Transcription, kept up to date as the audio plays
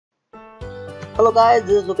Hello guys,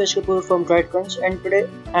 this is Lokesh Kapoor from TrideCrunch, and today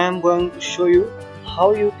I am going to show you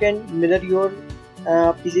how you can mirror your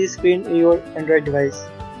PC screen in your Android device.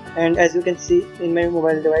 And as you can see in my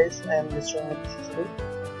mobile device, I am just showing my PC screen.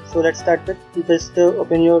 So let's start with, you just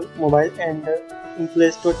open your mobile and in Play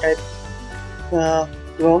Store type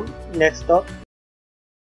Chrome desktop.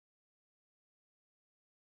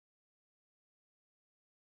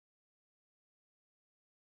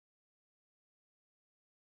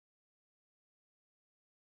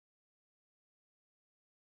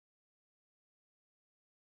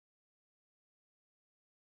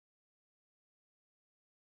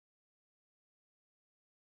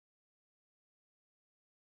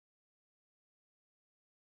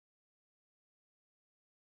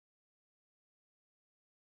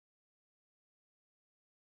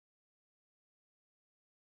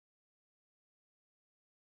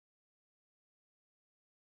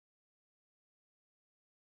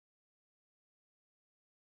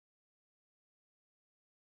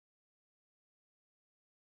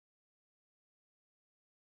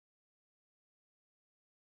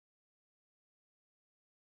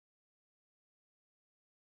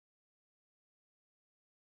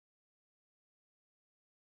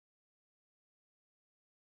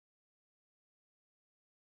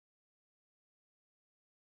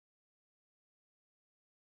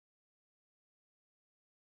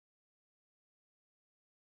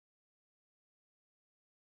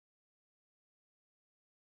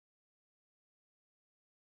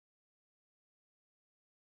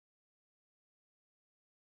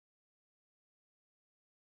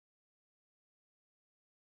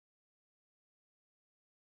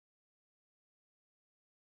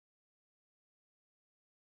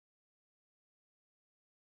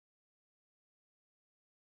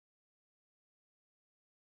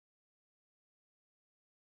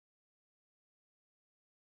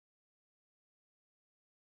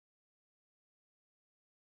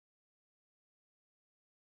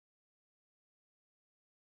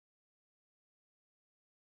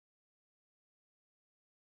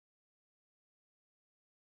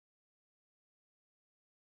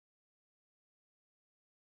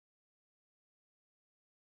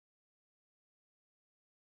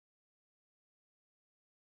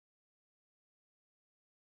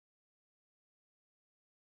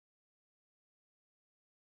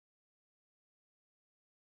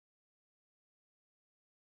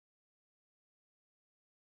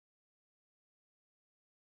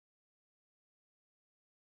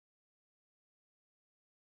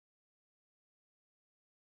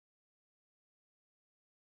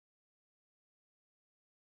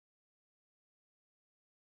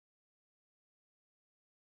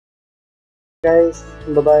 Guys,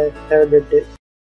 bye bye, have a great day.